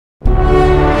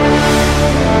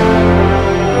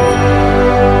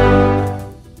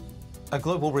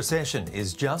global recession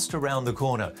is just around the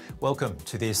corner. Welcome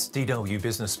to this DW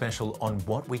Business Special on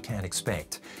what we can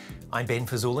expect. I'm Ben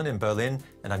Fazulin in Berlin,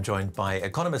 and I'm joined by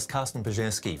economist Carsten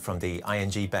Brzezinski from the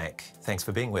ING Bank. Thanks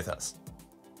for being with us.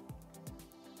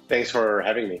 Thanks for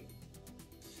having me.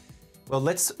 Well,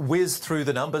 let's whiz through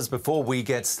the numbers before we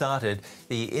get started.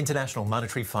 The International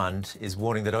Monetary Fund is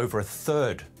warning that over a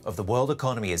third of the world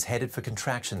economy is headed for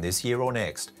contraction this year or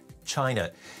next.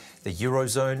 China, the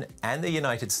Eurozone and the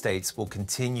United States will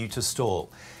continue to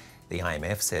stall. The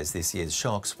IMF says this year's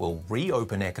shocks will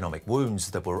reopen economic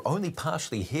wounds that were only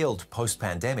partially healed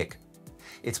post-pandemic.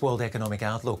 Its World Economic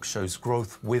Outlook shows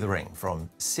growth withering from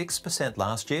 6%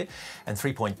 last year and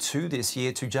 3.2% this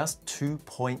year to just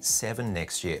 2.7%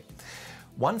 next year.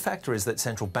 One factor is that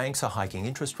central banks are hiking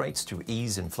interest rates to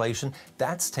ease inflation.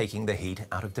 That's taking the heat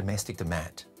out of domestic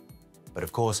demand. But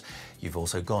of course, you've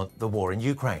also got the war in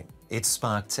Ukraine. It's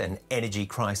sparked an energy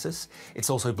crisis. It's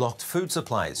also blocked food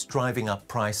supplies, driving up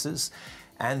prices.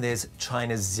 And there's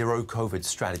China's zero-COVID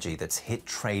strategy that's hit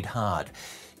trade hard.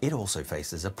 It also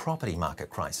faces a property market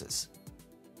crisis.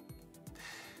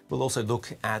 We'll also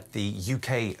look at the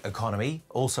UK economy,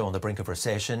 also on the brink of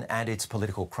recession, and its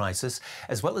political crisis,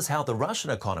 as well as how the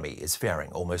Russian economy is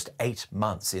faring almost 8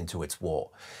 months into its war.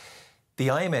 The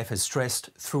IMF has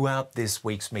stressed throughout this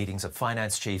week's meetings of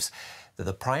finance chiefs that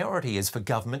the priority is for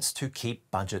governments to keep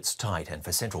budgets tight and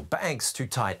for central banks to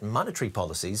tighten monetary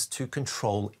policies to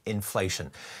control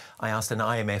inflation. I asked an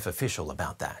IMF official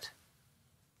about that.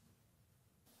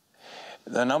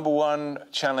 The number one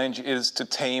challenge is to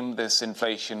tame this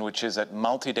inflation, which is at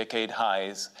multi-decade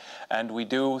highs. And we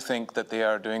do think that they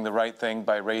are doing the right thing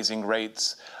by raising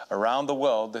rates around the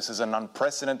world. This is an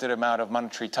unprecedented amount of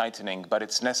monetary tightening, but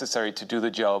it's necessary to do the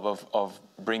job of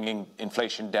bringing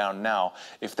inflation down now.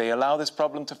 If they allow this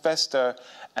problem to fester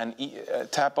and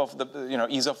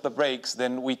ease off the brakes,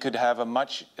 then we could have a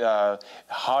much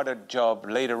harder job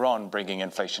later on bringing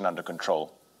inflation under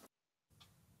control.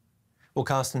 Well,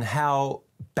 Carsten, how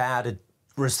bad a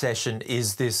recession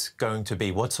is this going to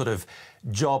be? What sort of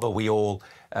job are we all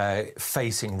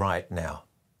facing right now?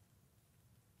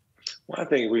 Well, I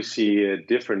think we see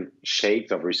different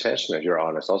shapes of recession, if you're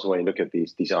honest. Also, when you look at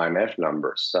these IMF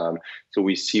numbers. So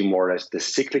we see more or less the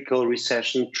cyclical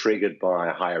recession triggered by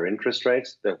higher interest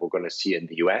rates that we're going to see in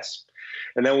the US.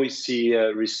 And then we see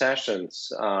recessions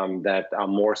that are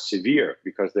more severe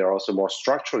because they're also more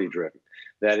structurally driven.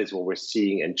 That is what we're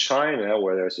seeing in China,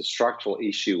 where there's a structural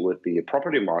issue with the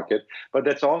property market. But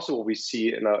that's also what we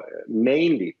see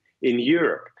mainly in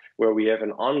Europe, where we have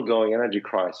an ongoing energy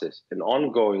crisis, an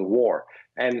ongoing war,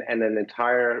 and an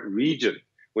entire region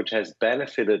which has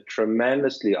benefited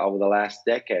tremendously over the last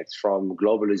decades from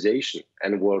globalization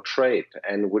and world trade,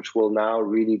 and which will now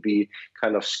really be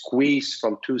kind of squeezed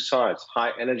from two sides,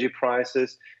 high energy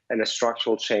prices and a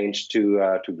structural change to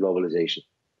globalization.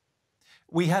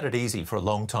 We had it easy for a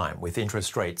long time with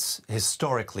interest rates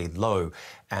historically low,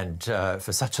 and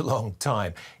for such a long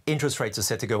time. Interest rates are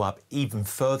set to go up even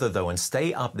further, though, and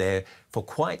stay up there for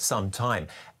quite some time.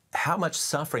 How much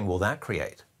suffering will that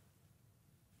create?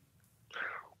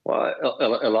 Well,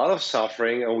 a lot of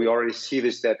suffering, and we already see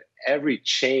this, that every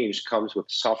change comes with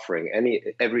suffering.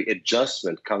 Every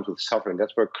adjustment comes with suffering.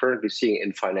 That's what we're currently seeing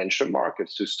in financial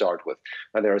markets to start with.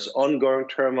 And there is ongoing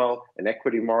turmoil in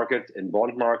equity markets, in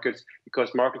bond markets,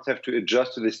 because markets have to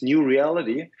adjust to this new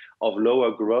reality of lower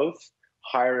growth,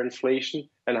 higher inflation,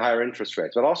 and higher interest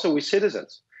rates. But also we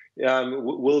citizens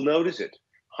will notice it.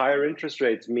 Higher interest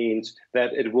rates means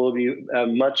that it will be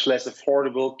much less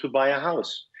affordable to buy a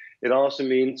house. It also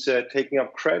means taking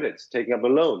up credits, taking up a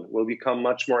loan will become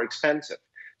much more expensive.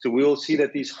 So we will see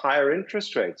that these higher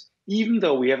interest rates, even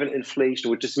though we have an inflation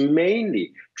which is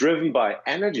mainly driven by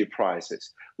energy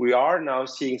prices, we are now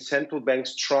seeing central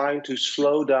banks trying to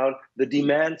slow down the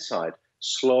demand side,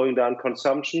 slowing down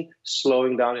consumption,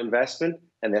 slowing down investment,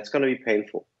 and that's going to be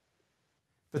painful.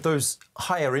 But those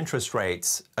higher interest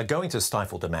rates are going to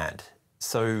stifle demand.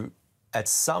 So at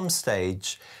some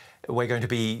stage, we're going to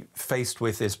be faced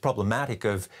with this problematic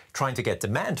of trying to get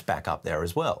demand back up there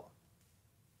as well.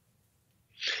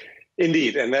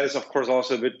 Indeed, and that is, of course,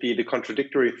 also a bit the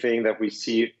contradictory thing that we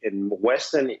see in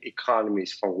Western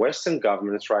economies from Western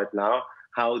governments right now,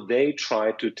 how they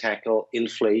try to tackle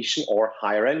inflation or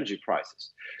higher energy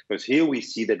prices. Because here we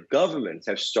see that governments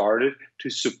have started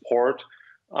to support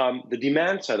the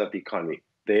demand side of the economy.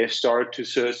 They have started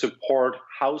to support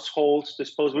households'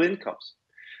 disposable incomes.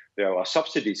 There are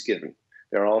subsidies given.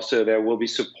 There will be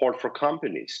support for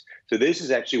companies. So this is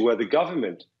actually where the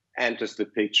government enters the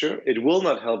picture. It will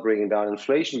not help bringing down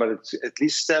inflation, but it's at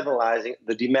least stabilizing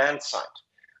the demand side.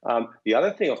 The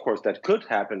other thing, of course, that could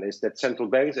happen is that central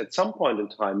banks at some point in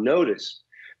time notice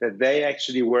that they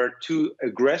actually were too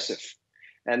aggressive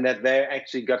and that they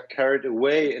actually got carried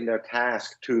away in their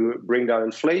task to bring down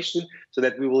inflation, so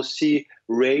that we will see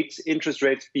interest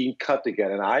rates being cut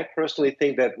again. And I personally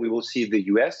think that we will see the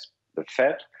US, the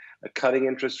Fed, cutting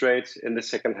interest rates in the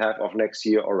second half of next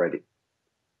year already.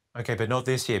 Okay, but not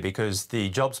this year, because the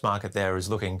jobs market there is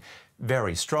looking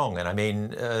very strong. And I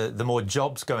mean, the more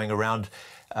jobs going around,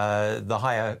 the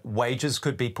higher wages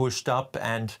could be pushed up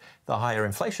and the higher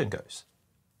inflation goes.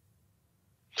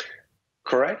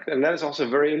 Correct. And that is also a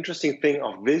very interesting thing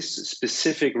of this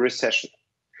specific recession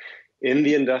in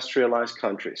the industrialized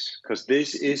countries, because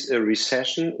this is a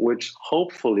recession which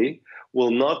hopefully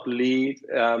will not leave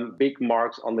big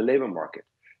marks on the labor market,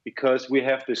 because we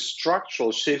have this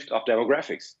structural shift of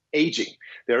demographics, aging.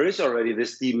 There is already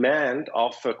this demand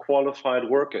of qualified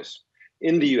workers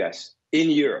in the US, in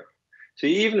Europe. So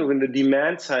even when the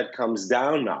demand side comes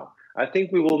down now, I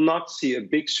think we will not see a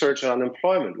big surge in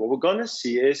unemployment. What we're going to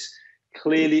see is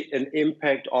clearly an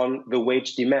impact on the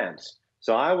wage demands.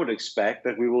 So I would expect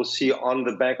that we will see, on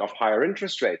the back of higher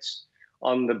interest rates,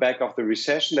 on the back of the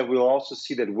recession, that we'll also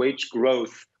see that wage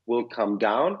growth will come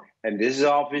down. And this is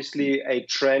obviously a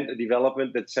trend, a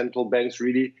development that central banks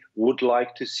really would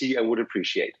like to see and would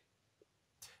appreciate.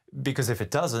 Because if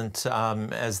it doesn't,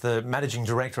 as the managing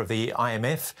director of the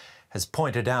IMF has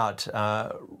pointed out,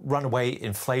 runaway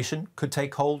inflation could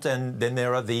take hold, and then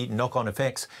there are the knock-on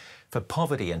effects for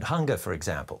poverty and hunger, for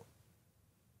example.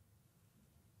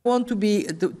 I want to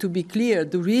be clear.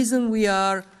 The reason we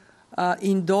are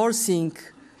endorsing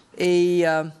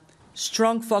a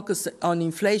strong focus on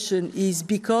inflation is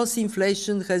because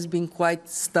inflation has been quite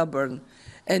stubborn,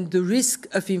 and the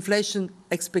risk of inflation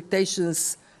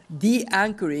expectations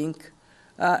de-anchoring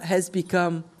has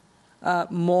become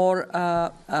more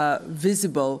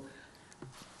visible.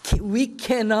 We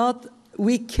cannot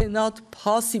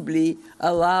possibly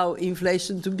allow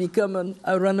inflation to become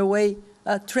a runaway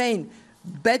train.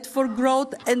 Bad for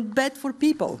growth and bad for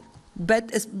people.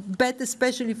 Bad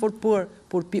especially for poor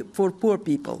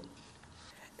people.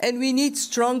 And we need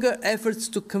stronger efforts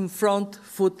to confront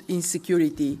food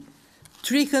insecurity.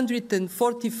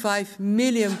 345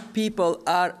 million people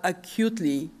are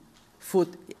acutely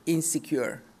food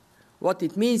insecure. What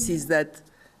it means is that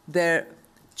their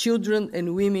children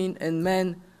and women and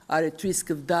men are at risk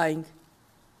of dying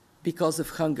because of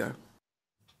hunger.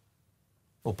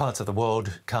 Well, parts of the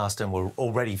world, Carsten, were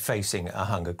already facing a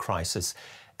hunger crisis.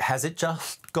 Has it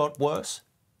just got worse?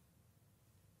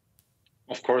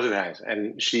 Of course it has,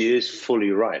 and she is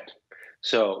fully right.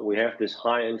 So we have this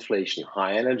high inflation,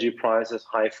 high energy prices,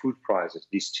 high food prices.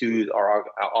 These two are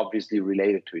obviously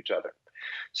related to each other.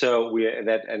 So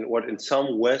what in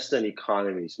some Western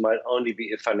economies might only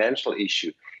be a financial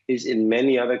issue is in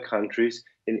many other countries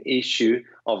an issue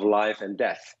of life and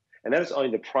death. And that is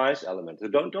only the price element. So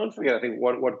don't forget, I think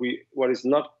what is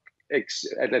not,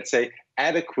 let's say,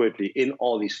 adequately in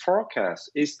all these forecasts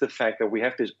is the fact that we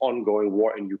have this ongoing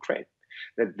war in Ukraine.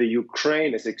 That the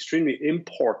Ukraine is extremely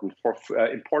important for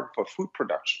food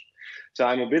production. So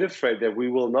I'm a bit afraid that we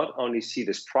will not only see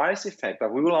this price effect,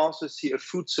 but we will also see a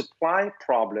food supply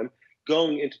problem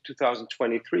going into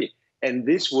 2023. And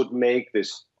this would make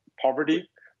this poverty,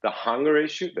 the hunger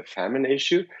issue, the famine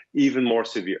issue, even more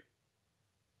severe.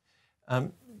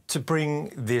 To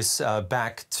bring this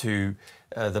back to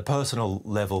the personal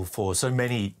level for so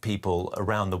many people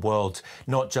around the world,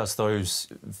 not just those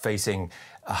facing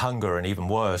hunger and even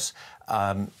worse.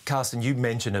 Carsten, you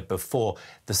mentioned it before.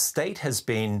 The state has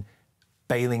been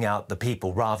bailing out the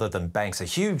people rather than banks, a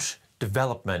huge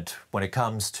development when it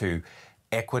comes to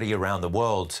equity around the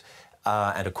world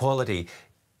and equality.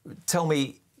 Tell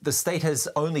me, the state has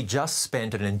only just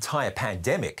spent an entire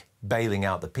pandemic bailing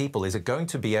out the people. Is it going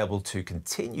to be able to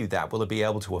continue that? Will it be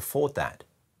able to afford that?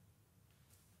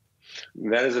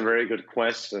 That is a very good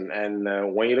question.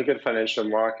 And when you look at financial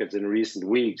markets in recent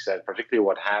weeks, and particularly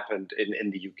what happened in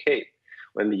the UK,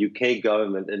 when the UK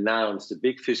government announced a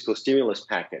big fiscal stimulus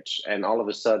package, and all of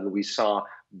a sudden we saw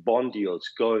bond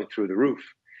yields going through the roof,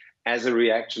 as a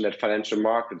reaction that financial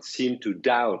markets seemed to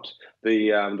doubt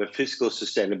the fiscal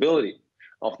sustainability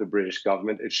of the British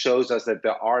government, it shows us that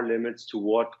there are limits to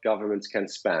what governments can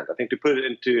spend. I think to put it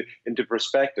into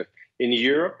perspective, in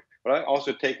Europe, right,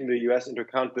 also taking the US into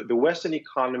account, the Western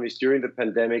economies during the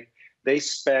pandemic, they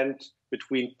spent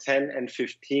between 10 and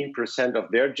 15% of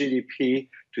their GDP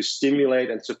to stimulate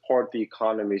and support the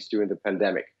economies during the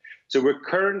pandemic. So we're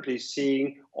currently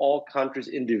seeing all countries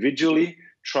individually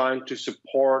trying to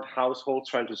support households,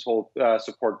 trying to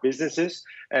support businesses,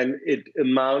 and it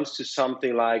amounts to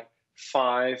something like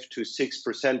 5 to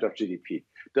 6% of GDP.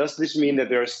 Does this mean that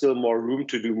there is still more room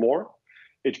to do more?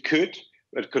 It could.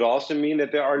 But it could also mean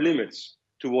that there are limits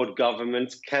to what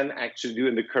governments can actually do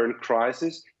in the current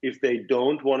crisis if they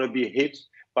don't want to be hit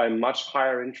by much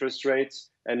higher interest rates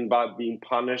and by being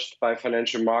punished by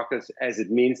financial markets, as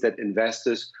it means that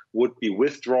investors would be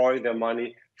withdrawing their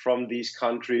money from these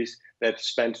countries that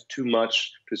spent too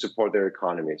much to support their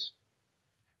economies.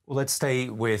 Well, let's stay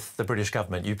with the British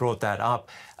government. You brought that up.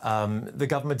 The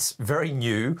government's very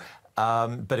new,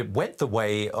 but it went the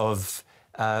way of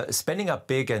spending up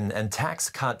big and tax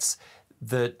cuts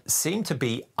that seem to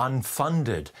be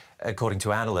unfunded, according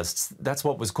to analysts. That's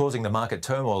what was causing the market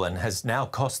turmoil and has now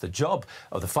cost the job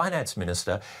of the finance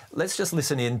minister. Let's just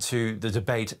listen in the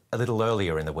debate a little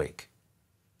earlier in the week.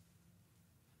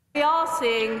 We are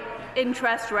seeing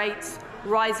interest rates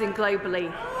rising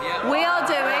globally. They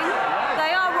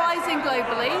are rising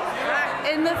globally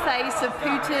in the face of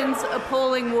Putin's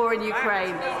appalling war in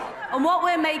Ukraine. And what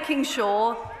we're making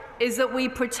sure is that we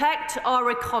protect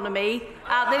our economy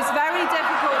at this very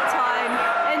difficult time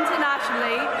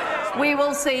internationally. We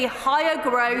will see higher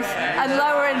growth and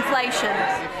lower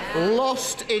inflation.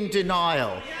 Lost in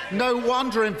denial. No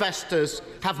wonder investors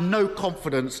have no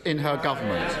confidence in her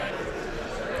government.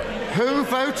 Who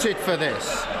voted for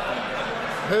this?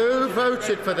 Who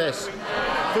voted for this?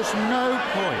 There's no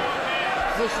point.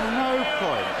 There's no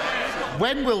point.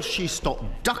 When will she stop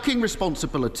ducking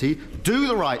responsibility, do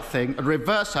the right thing and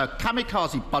reverse her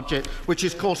kamikaze budget, which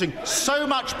is causing so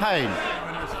much pain?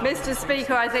 Mr.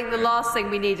 Speaker, I think the last thing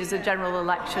we need is a general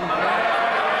election.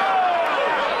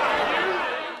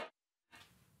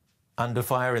 Under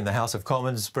fire in the House of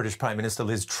Commons, British Prime Minister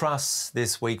Liz Truss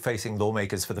this week facing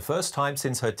lawmakers for the first time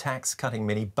since her tax-cutting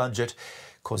mini-budget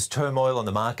caused turmoil on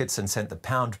the markets and sent the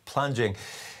pound plunging.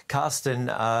 Carsten,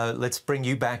 let's bring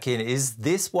you back in. Is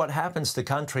this what happens to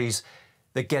countries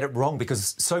that get it wrong?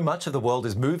 Because so much of the world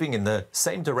is moving in the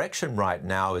same direction right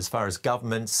now as far as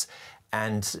governments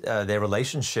and their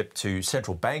relationship to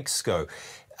central banks go.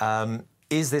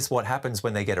 Is this what happens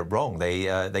when they get it wrong?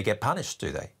 They get punished,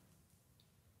 do they?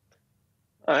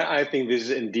 I think this is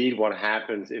indeed what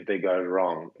happens if they got it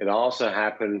wrong. It also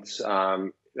happens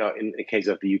in the case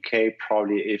of the UK,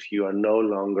 probably if you are no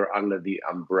longer under the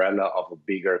umbrella of a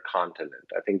bigger continent.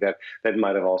 I think that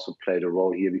might have also played a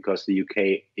role here because the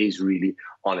UK is really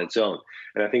on its own.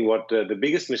 And I think what the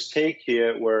biggest mistake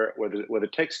here were the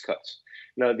tax cuts.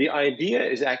 Now, the idea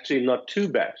is actually not too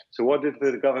bad. So what did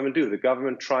the government do? The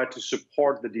government tried to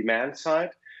support the demand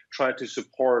side, tried to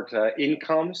support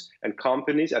incomes and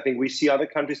companies. I think we see other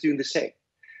countries doing the same.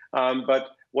 But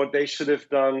what they should have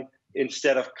done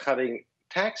instead of cutting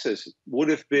taxes would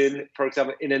have been, for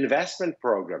example, an investment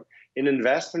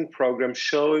program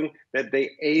showing that they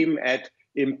aim at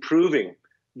improving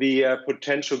the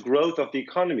potential growth of the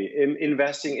economy,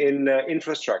 investing in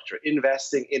infrastructure,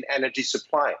 investing in energy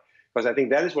supply, because I think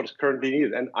that is what is currently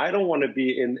needed. And I don't want to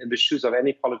be in the shoes of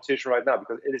any politician right now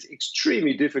because it is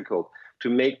extremely difficult to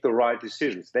make the right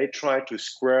decisions. They try to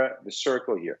square the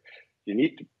circle here. You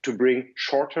need to bring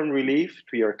short-term relief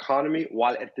to your economy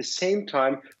while at the same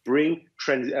time bring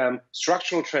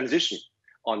structural transition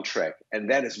on track. And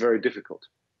that is very difficult.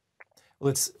 Well,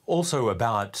 it's also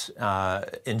about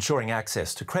ensuring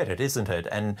access to credit, isn't it?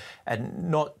 And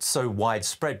not so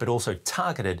widespread, but also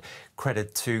targeted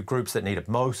credit to groups that need it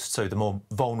most, so the more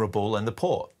vulnerable and the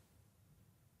poor.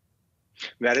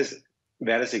 That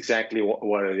is exactly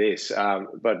what it is.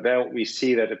 But then we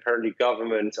see that apparently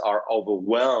governments are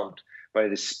overwhelmed by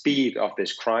the speed of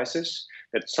this crisis,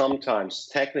 that sometimes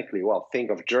technically, well, think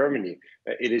of Germany,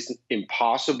 it is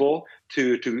impossible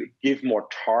to give more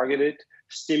targeted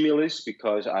stimulus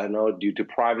because, I don't know, due to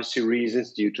privacy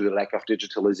reasons, due to the lack of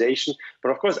digitalization.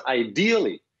 But of course,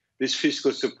 ideally, this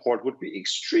fiscal support would be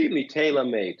extremely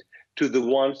tailor-made to the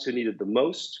ones who need it the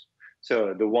most,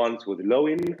 so the ones with low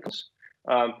incomes,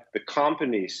 the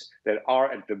companies that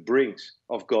are at the brink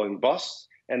of going bust,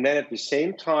 and then at the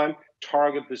same time,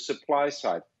 target the supply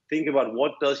side. Think about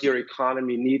what does your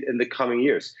economy need in the coming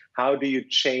years? How do you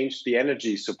change the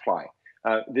energy supply?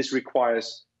 This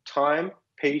requires time,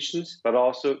 patience, but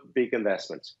also big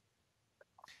investments.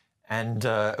 And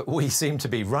we seem to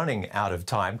be running out of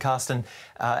time. Carsten,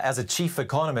 as a chief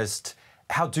economist,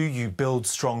 how do you build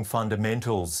strong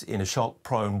fundamentals in a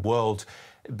shock-prone world?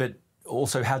 But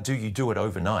also, how do you do it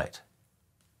overnight?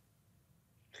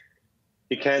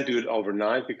 You can't do it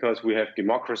overnight because we have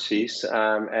democracies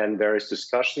and there is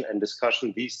discussion, and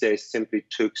discussion these days simply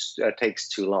takes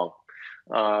too long.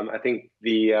 I think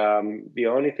the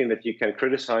only thing that you can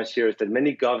criticize here is that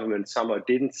many governments somehow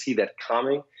didn't see that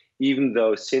coming, even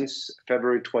though since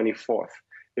February 24th,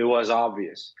 it was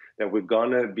obvious that we're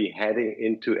going to be heading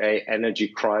into an energy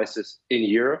crisis in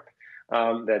Europe,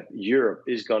 that Europe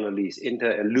is going to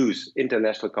lose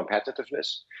international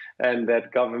competitiveness, and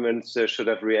that governments should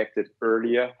have reacted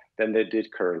earlier than they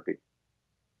did currently.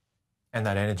 And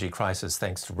that energy crisis,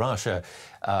 thanks to Russia,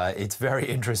 it's very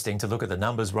interesting to look at the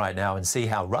numbers right now and see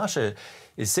how Russia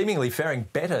is seemingly faring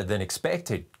better than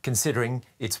expected, considering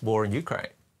its war in Ukraine.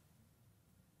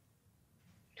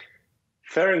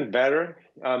 Faring better,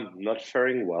 not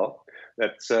faring well.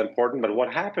 That's important. But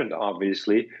what happened,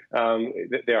 obviously,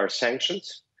 there are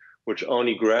sanctions, which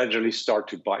only gradually start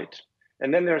to bite.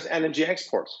 And then there's energy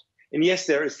exports. And yes,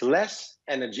 there is less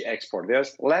energy export.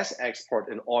 There's less export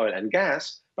in oil and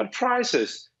gas, but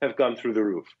prices have gone through the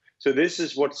roof. So this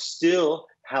is what still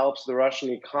helps the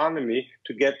Russian economy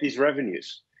to get these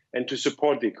revenues and to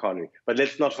support the economy. But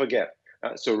let's not forget,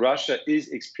 so Russia is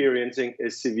experiencing a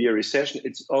severe recession.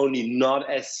 It's only not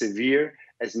as severe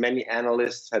as many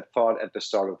analysts had thought at the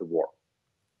start of the war.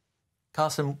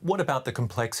 Carsten, what about the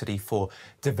complexity for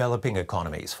developing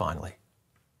economies, finally?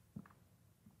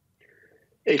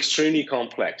 Extremely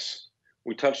complex.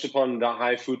 We touched upon the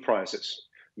high food prices.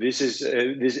 This is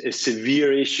a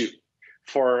severe issue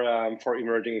for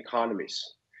emerging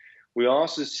economies. We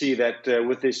also see that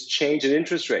with this change in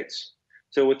interest rates,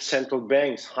 so with central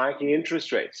banks hiking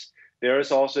interest rates, there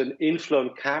is also an inflow in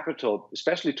capital,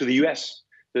 especially to the US.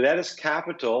 So that is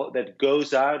capital that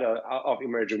goes out of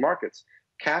emerging markets,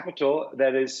 capital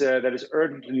that is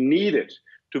urgently needed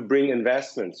to bring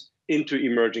investments into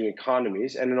emerging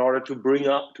economies, and in order to bring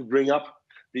up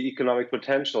the economic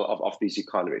potential of these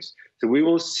economies. So we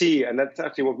will see, and that's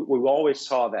actually what we always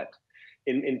saw, that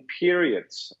in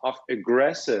periods of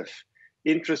aggressive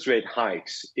interest rate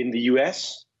hikes in the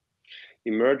US,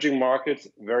 emerging markets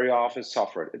very often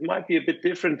suffered. It might be a bit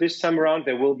different this time around.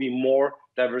 There will be more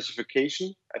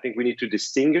diversification. I think we need to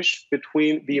distinguish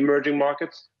between the emerging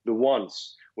markets, the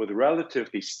ones with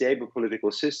relatively stable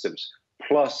political systems,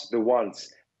 plus the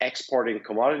ones exporting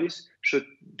commodities should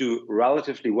do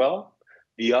relatively well.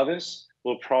 The others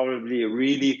will probably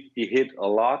really be hit a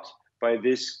lot by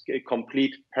this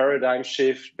complete paradigm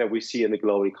shift that we see in the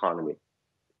global economy.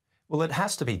 Well, it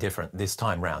has to be different this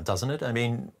time round, doesn't it? I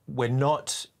mean, we're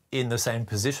not in the same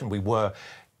position we were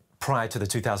prior to the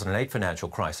 2008 financial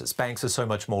crisis. Banks are so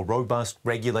much more robust,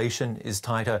 regulation is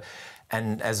tighter,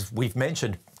 and as we've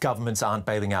mentioned, governments aren't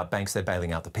bailing out banks, they're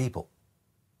bailing out the people.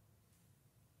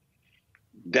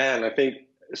 Dan, I think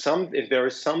if there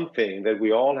is something that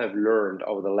we all have learned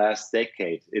over the last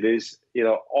decade, it is,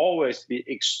 always be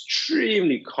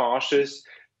extremely cautious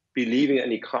believing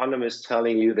an economist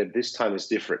telling you that this time is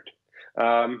different.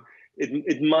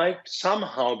 It might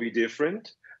somehow be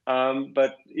different,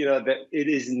 but that it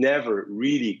is never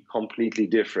really completely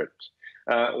different.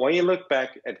 When you look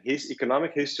back at his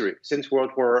economic history since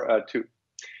World War II,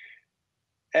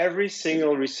 every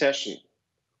single recession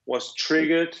was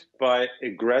triggered by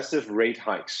aggressive rate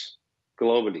hikes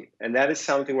globally. And that is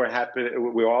something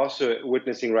we're also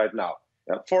witnessing right now,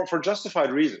 for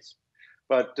justified reasons.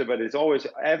 But it's always,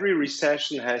 every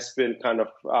recession has been kind of,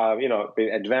 been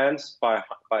advanced by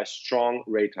strong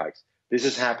rate hikes. This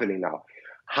is happening now.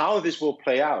 How this will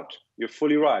play out, you're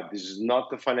fully right. This is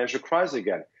not the financial crisis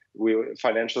again.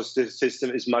 Financial system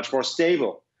is much more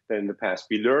stable than in the past.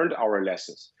 We learned our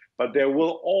lessons. But there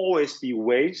will always be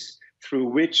ways through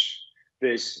which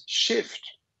this shift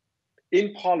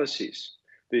in policies,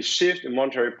 this shift in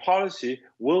monetary policy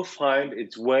will find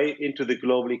its way into the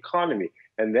global economy.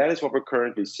 And that is what we're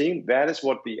currently seeing. That is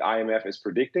what the IMF is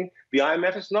predicting. The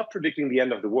IMF is not predicting the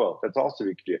end of the world. That's also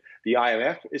very clear. The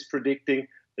IMF is predicting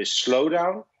a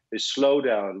slowdown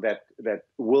that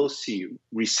will see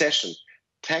recession,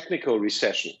 technical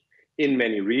recession in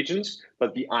many regions.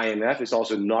 But the IMF is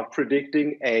also not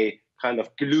predicting a kind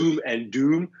of gloom and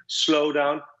doom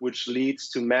slowdown, which leads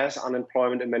to mass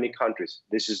unemployment in many countries.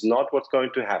 This is not what's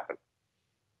going to happen.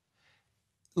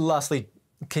 Lastly,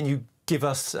 can you give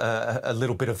us a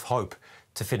little bit of hope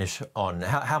to finish on?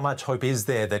 How much hope is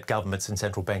there that governments and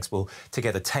central banks will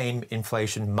together tame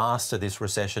inflation, master this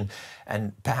recession,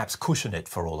 and perhaps cushion it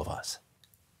for all of us?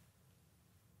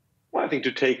 Well, I think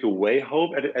to take away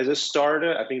hope as a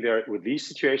starter, I think with these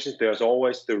situations, there's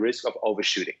always the risk of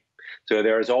overshooting. So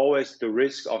there is always the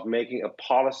risk of making a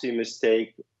policy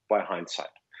mistake by hindsight.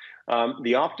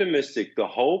 The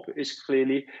hope is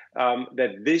clearly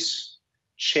that this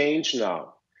change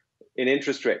now in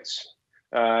interest rates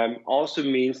also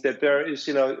means that there is,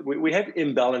 we had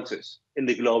imbalances in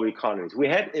the global economies. We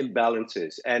had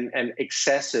imbalances and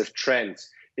excessive trends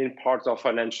in parts of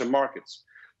financial markets.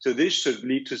 So this should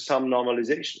lead to some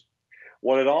normalization.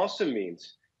 What it also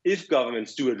means, if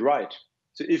governments do it right,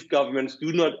 So if governments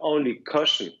do not only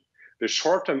cushion the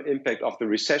short-term impact of the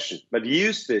recession, but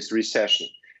use this recession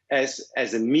as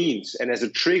a means and as a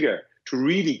trigger to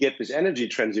really get this energy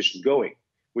transition going,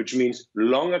 which means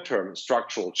longer-term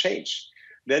structural change,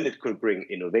 then it could bring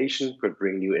innovation, could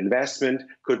bring new investment,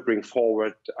 could bring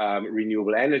forward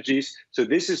renewable energies. So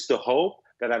this is the hope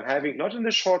that I'm having, not in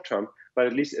the short term, but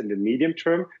at least in the medium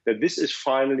term, that this is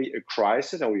finally a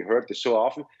crisis, and we heard this so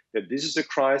often, that this is a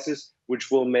crisis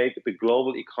which will make the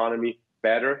global economy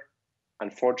better,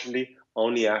 unfortunately,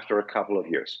 only after a couple of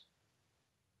years.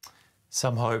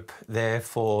 Some hope there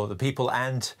for the people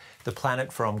and the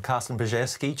planet from Carsten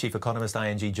Brzezinski, Chief Economist,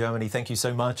 ING Germany. Thank you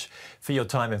so much for your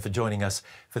time and for joining us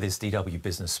for this DW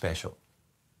Business Special.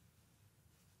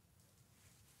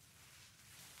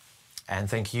 And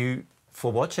thank you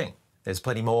for watching. There's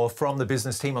plenty more from the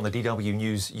business team on the DW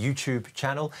News YouTube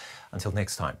channel. Until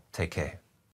next time, take care.